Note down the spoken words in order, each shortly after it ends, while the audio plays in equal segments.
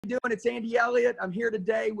doing? It's Andy Elliott. I'm here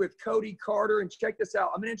today with Cody Carter, and check this out.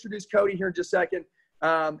 I'm going to introduce Cody here in just a second,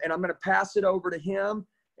 and I'm going to pass it over to him.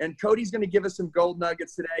 And Cody's going to give us some gold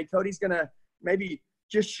nuggets today. Cody's going to maybe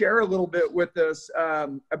just share a little bit with us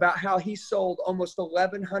about how he sold almost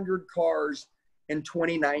 1,100 cars in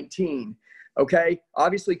 2019. Okay,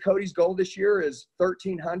 obviously Cody's goal this year is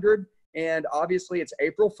 1,300, and obviously it's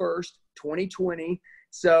April 1st, 2020.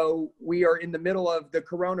 So we are in the middle of the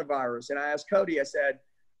coronavirus. And I asked Cody, I said,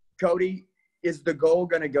 Cody, is the goal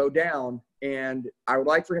going to go down? And I would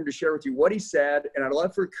like for him to share with you what he said. And I'd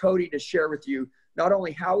love for Cody to share with you not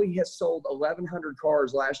only how he has sold 1,100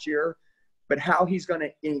 cars last year, but how he's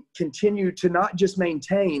going to continue to not just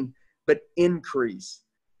maintain, but increase.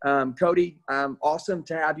 Cody, awesome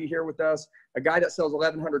to have you here with us. A guy that sells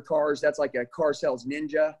 1,100 cars, that's like a car sales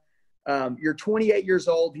ninja. You're 28 years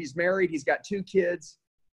old. He's married. He's got 2 kids.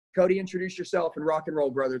 Cody, introduce yourself and rock and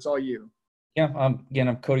roll, brother. It's all you. Yeah. Again,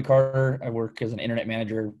 I'm Cody Carter. I work as an internet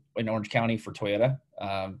manager in Orange County for Toyota.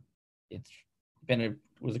 It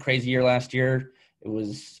was a crazy year last year. It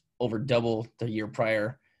was over double the year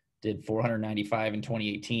prior. Did 495 in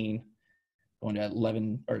 2018, going to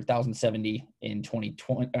 1,070 in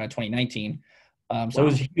 2019. So It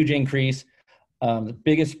was a huge increase. The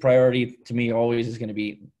biggest priority to me always is going to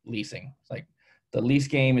be leasing. It's like the lease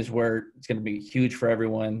game is where it's going to be huge for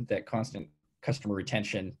everyone, that constant customer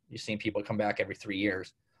retention. You're seeing people come back every 3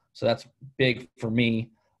 years. So that's big for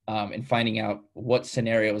me in finding out what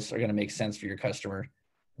scenarios are going to make sense for your customer.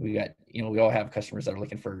 We all have customers that are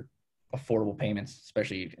looking for affordable payments,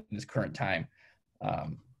 especially in this current time.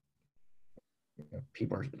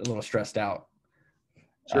 People are a little stressed out.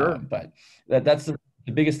 Sure. But that's the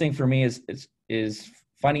biggest thing for me is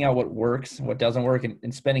finding out what works, what doesn't work,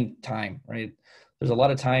 and spending time, right? There's a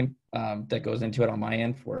lot of time that goes into it on my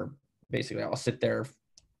end, where basically I'll sit there.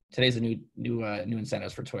 Today's the new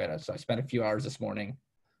incentives for Toyota. So I spent a few hours this morning,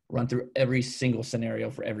 run through every single scenario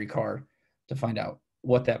for every car to find out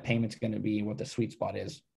what that payment's going to be, what the sweet spot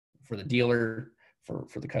is for the dealer, for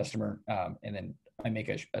the customer. And then I make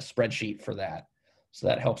a spreadsheet for that. So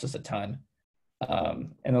that helps us a ton.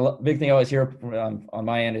 And the big thing I always hear on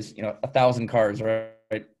my end is, 1,000 cars,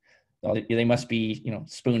 right? They must be,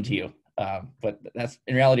 spoon to you. But that's,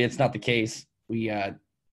 in reality, it's not the case.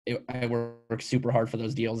 I work super hard for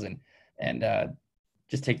those deals, and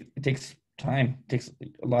it takes time. It takes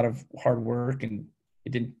a lot of hard work, and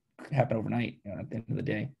it didn't happen overnight, at the end of the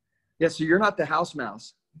day. Yeah. So you're not the house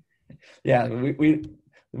mouse. Yeah.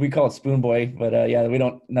 We call it spoon boy, but yeah,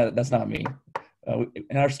 that's not me.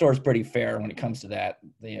 And our store is pretty fair when it comes to that.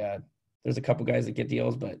 There's a couple guys that get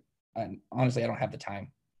deals, but honestly, I don't have the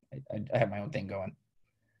time. I have my own thing going.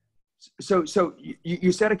 So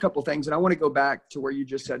you said a couple things, and I want to go back to where you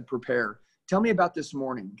just said prepare. Tell me about this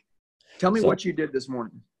morning. Tell me what you did this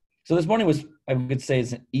morning. So this morning was, I would say,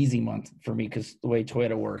 is an easy month for me, because the way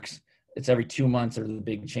Toyota works, it's every 2 months are the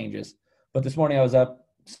big changes. But this morning I was up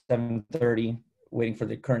 7:30 waiting for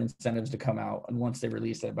the current incentives to come out. And once they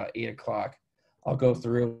release at about 8 o'clock, I'll go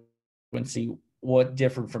through and see what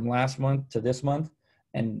differed from last month to this month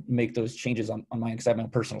and make those changes on my, because I have my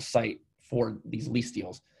personal site for these lease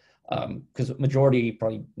deals. Because majority,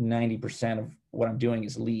 probably 90% of what I'm doing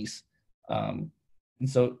is lease. And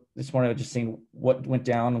so this morning I was just seeing what went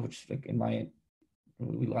down, which like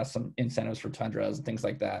we lost some incentives for Tundras and things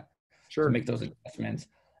like that. Sure. To make those adjustments.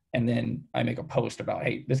 And then I make a post about,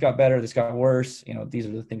 hey, this got better, this got worse. These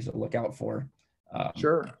are the things to look out for.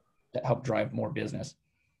 Sure. That help drive more business.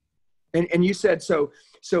 And you said, so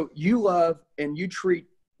you love and you treat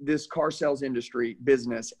this car sales industry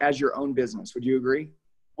business as your own business. Would you agree?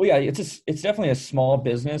 Well, yeah, it's definitely a small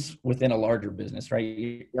business within a larger business,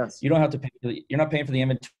 right? Yes. You don't have to pay. You're not paying for the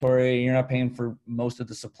inventory. You're not paying for most of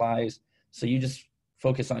the supplies. So you just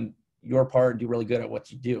focus on your part and do really good at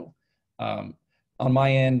what you do. On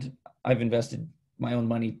my end, I've invested my own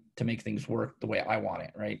money to make things work the way I want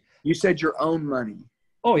it, right? You said your own money.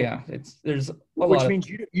 Oh yeah, which means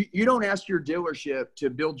you don't ask your dealership to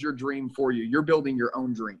build your dream for you. You're building your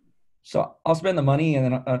own dream. So I'll spend the money, and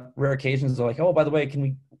then on rare occasions they're like, oh, by the way, can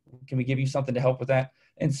we give you something to help with that?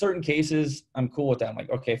 In certain cases, I'm cool with that. I'm like,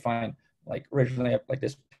 okay, fine. Like originally, I have like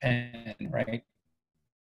this pen, right?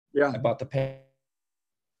 Yeah. I bought the pens,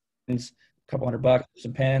 a couple $100,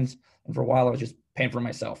 some pens, and for a while I was just paying for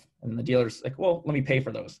myself. And the dealer's like, well, let me pay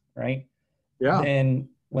for those, right? Yeah. Then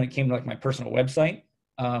when it came to like my personal website,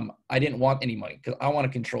 I didn't want any money because I want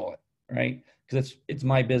to control it, right? Because it's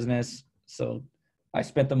my business. So I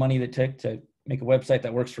spent the money that took to make a website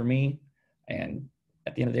that works for me. And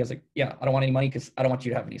at the end of the day, I was like, yeah, I don't want any money because I don't want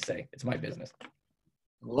you to have any say. It's my business.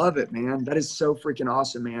 Love it, man. That is so freaking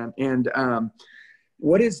awesome, man. And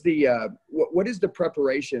What is the what is the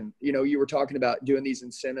preparation? You know, you were talking about doing these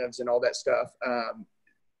incentives and all that stuff.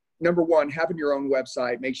 Number one, having your own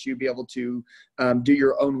website makes you be able to do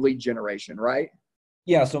your own lead generation, right?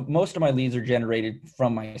 Yeah. So most of my leads are generated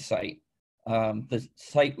from my site. The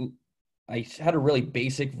site, I had a really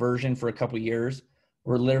basic version for a couple of years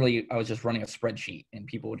where literally I was just running a spreadsheet and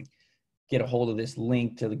people would get a hold of this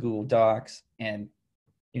link to the Google Docs and,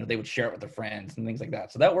 they would share it with their friends and things like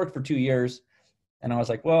that. So that worked for 2 years. And I was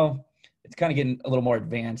like, well, it's kind of getting a little more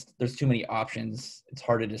advanced. There's too many options. It's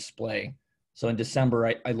hard to display. So in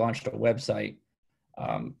December, I launched a website,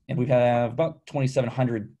 and we've had about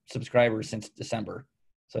 2,700 subscribers since December.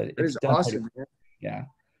 So That is awesome, man. Yeah.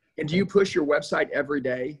 And do you push your website every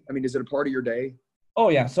day? I mean, is it a part of your day? Oh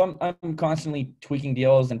yeah. So I'm constantly tweaking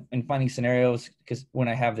deals and finding scenarios, because when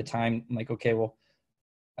I have the time, I'm like, okay, well,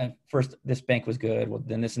 first this bank was good. Well,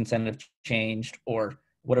 then this incentive changed, or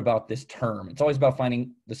what about this term? It's always about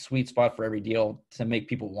finding the sweet spot for every deal to make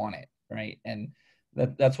people want it. Right. And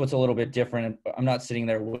that's what's a little bit different. I'm not sitting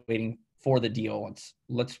there waiting for the deal.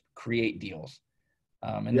 Let's create deals.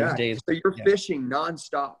 And Yeah. there's days. So you're fishing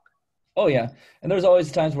nonstop. Oh yeah. And there's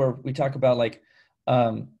always times where we talk about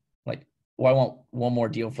well, I want one more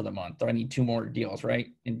deal for the month, or I need 2 more deals. Right.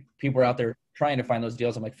 And people are out there trying to find those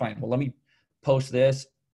deals. I'm like, fine, well, let me post this.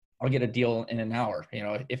 I'll get a deal in an hour.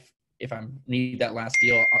 If I need that last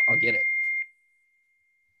deal, I'll get it.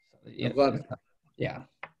 So, I love it. Yeah.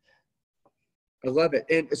 I love it.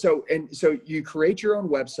 And so you create your own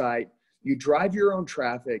website, you drive your own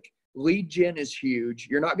traffic. Lead gen is huge.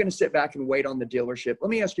 You're not going to sit back and wait on the dealership. Let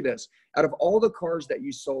me ask you this. Out of all the cars that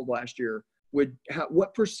you sold last year,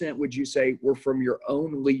 what percent would you say were from your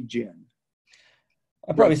own lead gen?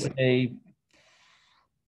 I'd probably say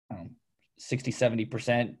 60,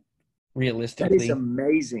 70% realistically. That is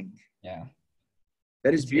amazing. Yeah.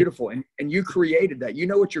 That is beautiful. And you created that. You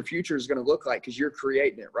know what your future is going to look like because you're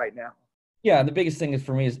creating it right now. Yeah. The biggest thing is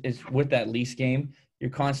for me is with that lease game, you're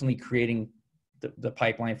constantly creating the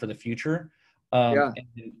pipeline for the future. And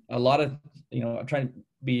a lot of, I'm trying to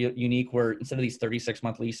be unique where instead of these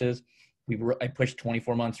 36-month leases, I pushed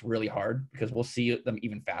 24 months really hard because we'll see them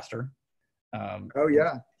even faster.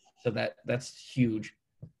 So that's huge.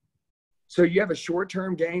 So you have a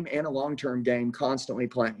short-term game and a long-term game constantly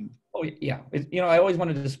playing. Oh yeah. I always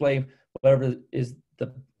wanted to display whatever is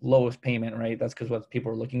the lowest payment, right? That's because what people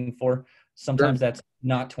are looking for. Sometimes that's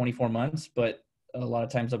not 24 months, but a lot of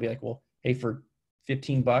times they'll be like, well, hey, for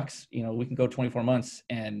 $15, we can go 24 months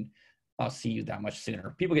and I'll see you that much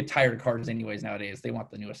sooner. People get tired of cars anyways nowadays. They want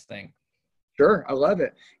the newest thing. Sure. I love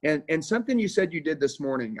it. And something you said you did this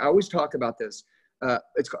morning, I always talk about this. I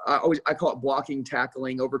call it blocking,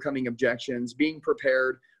 tackling, overcoming objections, being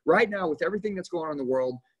prepared. Right now, with everything that's going on in the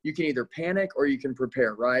world, you can either panic or you can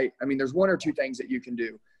prepare, right? I mean, there's 1 or 2 things that you can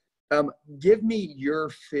do. Give me your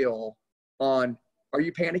feel on, are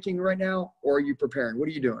you panicking right now or are you preparing? What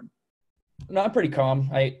are you doing? No, I'm pretty calm.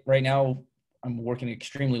 Right now I'm working an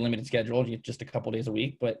extremely limited schedule, just a couple days a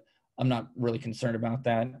week, but I'm not really concerned about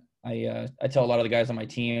that. I tell a lot of the guys on my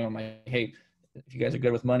team, I'm like, hey, if you guys are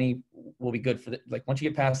good with money, we'll be good for once you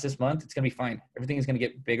get past this month, it's going to be fine. Everything is going to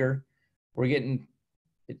get bigger. We're getting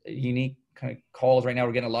unique kind of calls right now.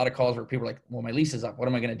 We're getting a lot of calls where people are like, well, my lease is up. What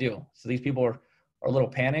am I going to do? So these people are a little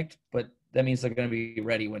panicked, but that means they're going to be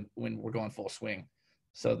ready when we're going full swing.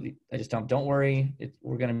 So I just tell them, don't worry.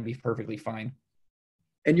 We're going to be perfectly fine.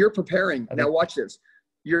 And you're preparing. Now watch this.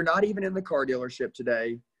 You're not even in the car dealership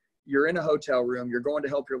today. You're in a hotel room. You're going to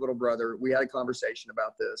help your little brother. We had a conversation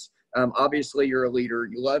about this. Obviously, you're a leader.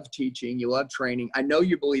 You love teaching. You love training. I know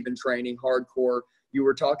you believe in training hardcore. You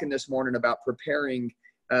were talking this morning about preparing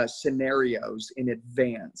scenarios in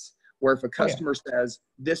advance, where if a customer says,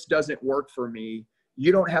 this doesn't work for me,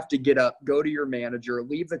 you don't have to get up, go to your manager,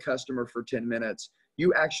 leave the customer for 10 minutes.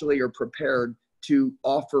 You actually are prepared to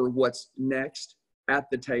offer what's next at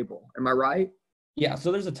the table. Am I right? Yeah.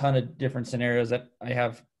 So there's a ton of different scenarios that I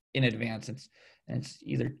have in advance. It's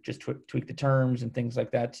either just tweak the terms and things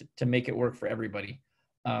like that to make it work for everybody.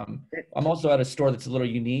 I'm also at a store that's a little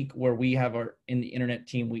unique where we have in the internet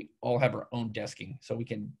team, we all have our own desking, so we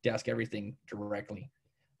can desk everything directly.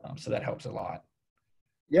 So that helps a lot.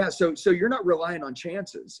 Yeah. So you're not relying on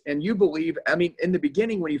chances, and you believe, I mean, in the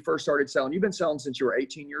beginning, when you first started selling, you've been selling since you were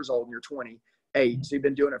 18 years old and you're 28. So you've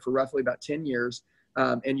been doing it for roughly about 10 years.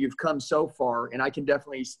 And you've come so far, and I can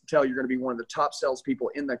definitely tell you're going to be one of the top salespeople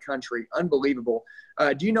in the country. Unbelievable.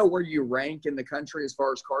 Do you know where you rank in the country as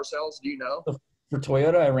far as car sales? Do you know? For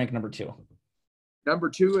Toyota, I rank number 2. Number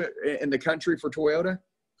 2 in the country for Toyota?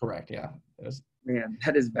 Correct. Yeah. Man,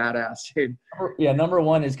 that is badass, dude. Yeah. Number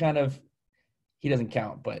 1 is kind of, he doesn't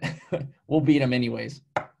count, but we'll beat him anyways.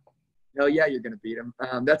 Oh yeah, you're going to beat him.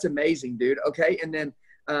 That's amazing, dude. Okay. And then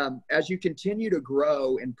as you continue to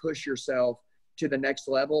grow and push yourself to the next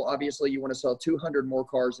level, obviously you want to sell 200 more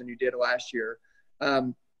cars than you did last year. I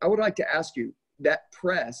would like to ask you, that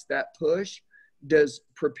press, that push, does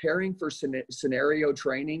preparing for scenario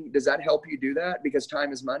training, does that help you do that? Because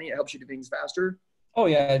time is money. It helps you do things faster. Oh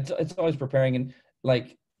yeah, it's always preparing. And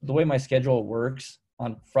like the way my schedule works,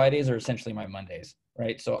 on Fridays are essentially my Mondays,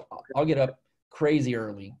 right? So I'll get up crazy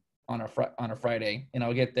early on a Friday, and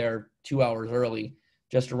I'll get there 2 hours early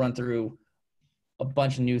just to run through a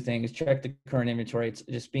bunch of new things, check the current inventory. It's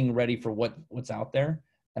just being ready for what's out there.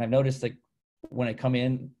 And I've noticed that when I come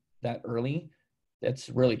in that early, that's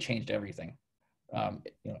really changed everything.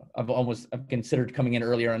 I've considered coming in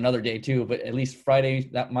earlier another day too, but at least Friday,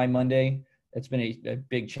 my Monday, it's been a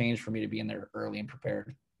big change for me to be in there early and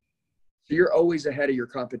prepared. So you're always ahead of your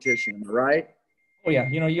competition, right? Oh yeah.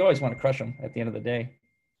 You always want to crush them at the end of the day.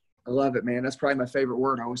 I love it, man. That's probably my favorite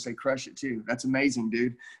word. I always say crush it too. That's amazing,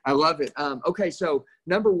 dude. I love it. Okay. So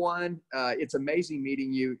number one, it's amazing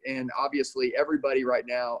meeting you. And obviously everybody right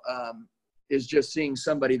now is just seeing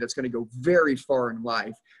somebody that's going to go very far in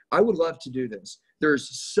life. I would love to do this. There's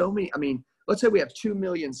so many, let's say we have 2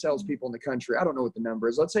 million salespeople in the country. I don't know what the number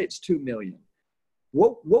is. Let's say it's 2 million.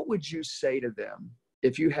 What would you say to them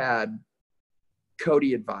if you had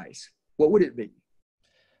Cody advice? What would it be?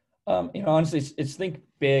 Honestly, it's think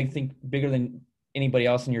bigger than anybody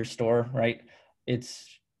else in your store, right? It's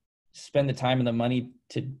spend the time and the money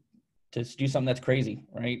to do something that's crazy,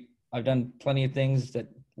 right? I've done plenty of things that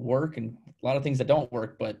work and a lot of things that don't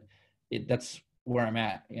work, but that's where I'm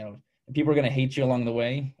at. People are going to hate you along the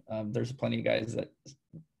way. There's plenty of guys that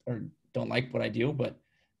don't like what I do, but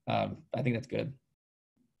I think that's good.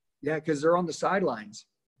 Yeah, because they're on the sidelines.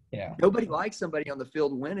 Yeah. Nobody likes somebody on the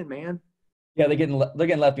field winning, man. Yeah, they're getting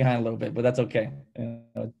left behind a little bit, but that's okay.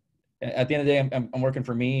 At the end of the day, I'm working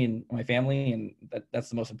for me and my family, and that's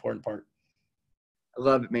the most important part. I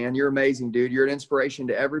love it, man. You're amazing, dude. You're an inspiration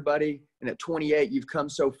to everybody. And at 28, you've come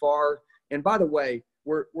so far. And by the way,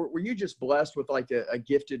 were you just blessed with like a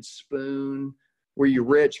gifted spoon? Were you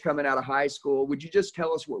rich coming out of high school? Would you just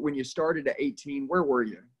tell us when you started at 18, where were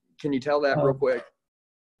you? Can you tell that real quick?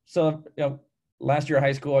 So, last year of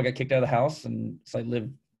high school, I got kicked out of the house, and so I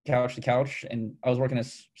lived couch to couch, and I was working a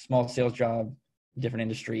small sales job, different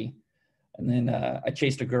industry. And then I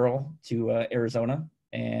chased a girl to Arizona,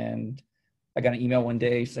 and I got an email one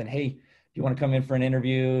day saying, "Hey, do you want to come in for an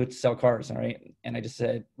interview to sell cars?" All right. And I just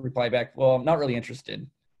reply back, "Well, I'm not really interested.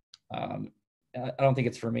 I don't think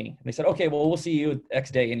it's for me." And they said, "Okay, well, we'll see you X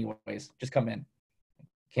day anyways. Just come in."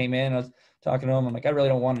 Came in, I was talking to them. I'm like, "I really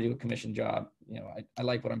don't want to do a commission job. I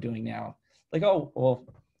like what I'm doing now." Like, "Oh, well,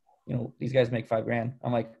 these guys make $5,000.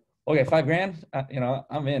 I'm like, "Okay, $5,000.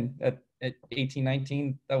 I'm in at 18,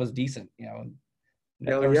 19. That was decent.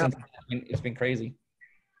 Ever since it's been crazy.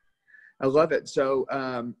 I love it.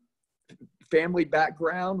 So, family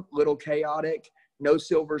background, little chaotic, no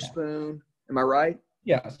silver spoon. Am I right?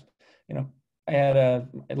 Yeah. I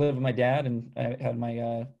lived with my dad, and I had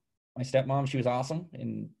my stepmom. She was awesome.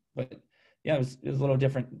 But yeah, it was a little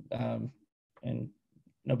different. And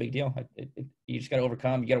no big deal. You just got to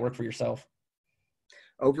overcome. You got to work for yourself.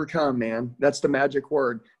 Overcome, man. That's the magic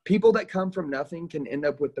word. People that come from nothing can end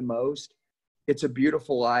up with the most. It's a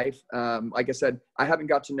beautiful life. Like I said, I haven't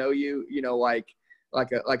got to know you, like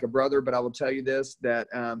a brother, but I will tell you this, that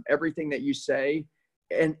everything that you say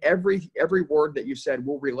and every word that you said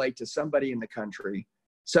will relate to somebody in the country.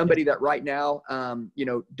 Somebody that right now,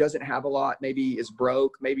 doesn't have a lot, maybe is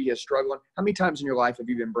broke, maybe is struggling. How many times in your life have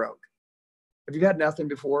you been broke? Have you had nothing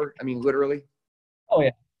before? Literally. Oh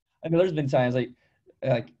yeah. There's been times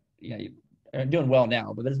you're doing well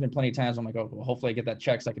now, but there's been plenty of times I'm like, "Oh, well, hopefully I get that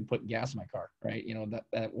check so I can put gas in my car." Right. That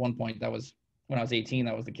at one point, that was when I was 18,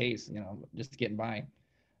 that was the case, just getting by.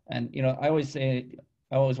 And, I always say,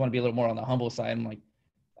 I always want to be a little more on the humble side. I'm like,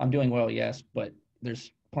 I'm doing well, yes, but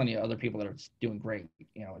there's plenty of other people that are doing great,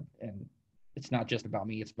 and it's not just about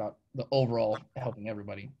me. It's about the overall helping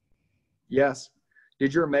everybody. Yes.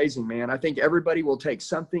 Dude, you're amazing, man. I think everybody will take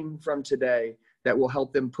something from today that will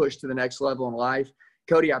help them push to the next level in life.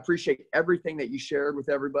 Cody, I appreciate everything that you shared with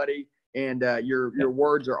everybody, and your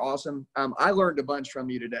words are awesome. I learned a bunch from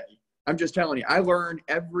you today. I'm just telling you, I learn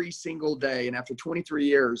every single day. And after 23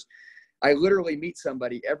 years, I literally meet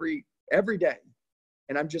somebody every day,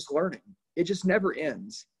 and I'm just learning. It just never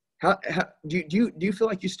ends. How do you feel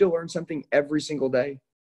like you still learn something every single day?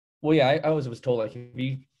 Well, yeah, I always was told, like,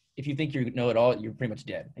 if you think you know it all, you're pretty much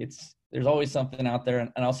dead. There's always something out there,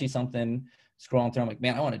 and I'll see something scrolling through. I'm like,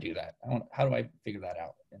 man, I want to do that. How do I figure that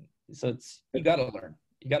out? And So you got to learn.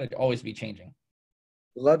 You got to always be changing.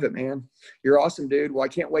 Love it, man. You're awesome, dude. Well, I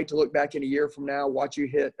can't wait to look back in a year from now, watch you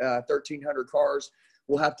hit 1,300 cars.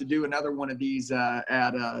 We'll have to do another one of these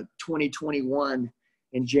at 2021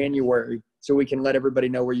 in January, so we can let everybody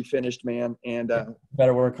know where you finished, man. And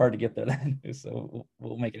better work hard to get there then. So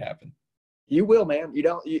we'll make it happen. You will, man.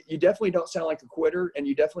 You definitely don't sound like a quitter, and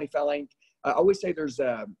you definitely sound like, I always say there's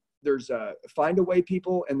find a way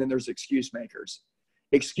people, and then there's excuse makers.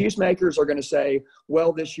 Excuse makers are going to say,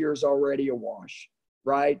 well, this year's already a wash,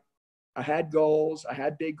 right? I had goals. I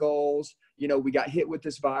had big goals. We got hit with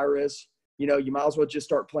this virus. You might as well just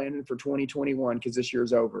start planning for 2021 because this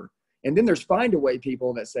year's over. And then there's find a way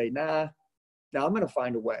people that say, nah, I'm going to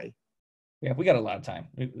find a way. Yeah, we got a lot of time.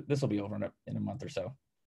 This will be over in a month or so.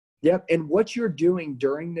 Yep. And what you're doing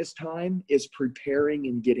during this time is preparing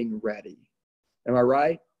and getting ready. Am I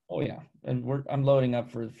right? Oh yeah. And I'm loading up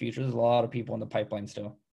for the future. There's a lot of people in the pipeline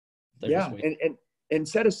still. Yeah. And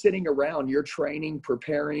instead of sitting around, you're training,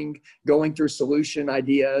 preparing, going through solution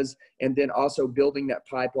ideas, and then also building that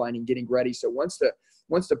pipeline and getting ready. So once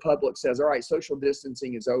the public says, all right, social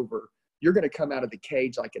distancing is over, you're going to come out of the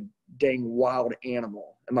cage like a dang wild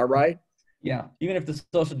animal. Am I right? Yeah. Even if the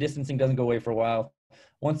social distancing doesn't go away for a while,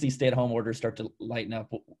 once these stay-at-home orders start to lighten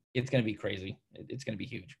up, it's going to be crazy. It's going to be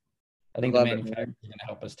huge. I think the manufacturers are going to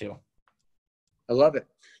help us too. I love it.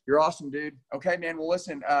 You're awesome, dude. Okay, man. Well,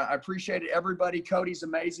 listen, I appreciate it, everybody. Cody's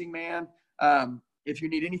amazing, man. If you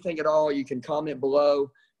need anything at all, you can comment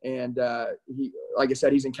below. And like I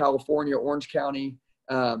said, he's in California, Orange County.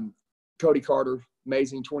 Cody Carter,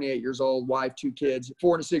 amazing, 28 years old, wife, 2 kids,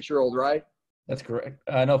 4 and a 6-year-old, right? That's correct.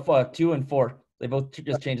 No, 2 and 4. They both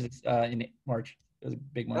just changed in March. It was a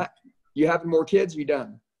big month. You having more kids? Or you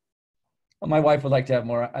done? My wife would like to have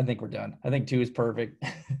more. I think we're done. I think 2 is perfect.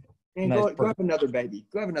 Man, go have another baby.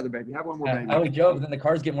 Go have another baby. Have one more baby. I would joke, then the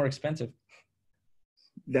cars get more expensive.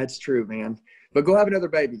 That's true, man. But go have another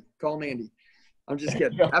baby. Call him Andy. I'm just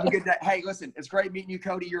kidding. Have a good day. Hey, listen, it's great meeting you,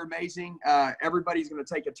 Cody. You're amazing. Everybody's going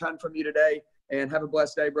to take a ton from you today. And have a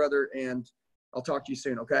blessed day, brother. And I'll talk to you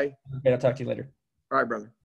soon, okay? Okay, I'll talk to you later. All right, brother.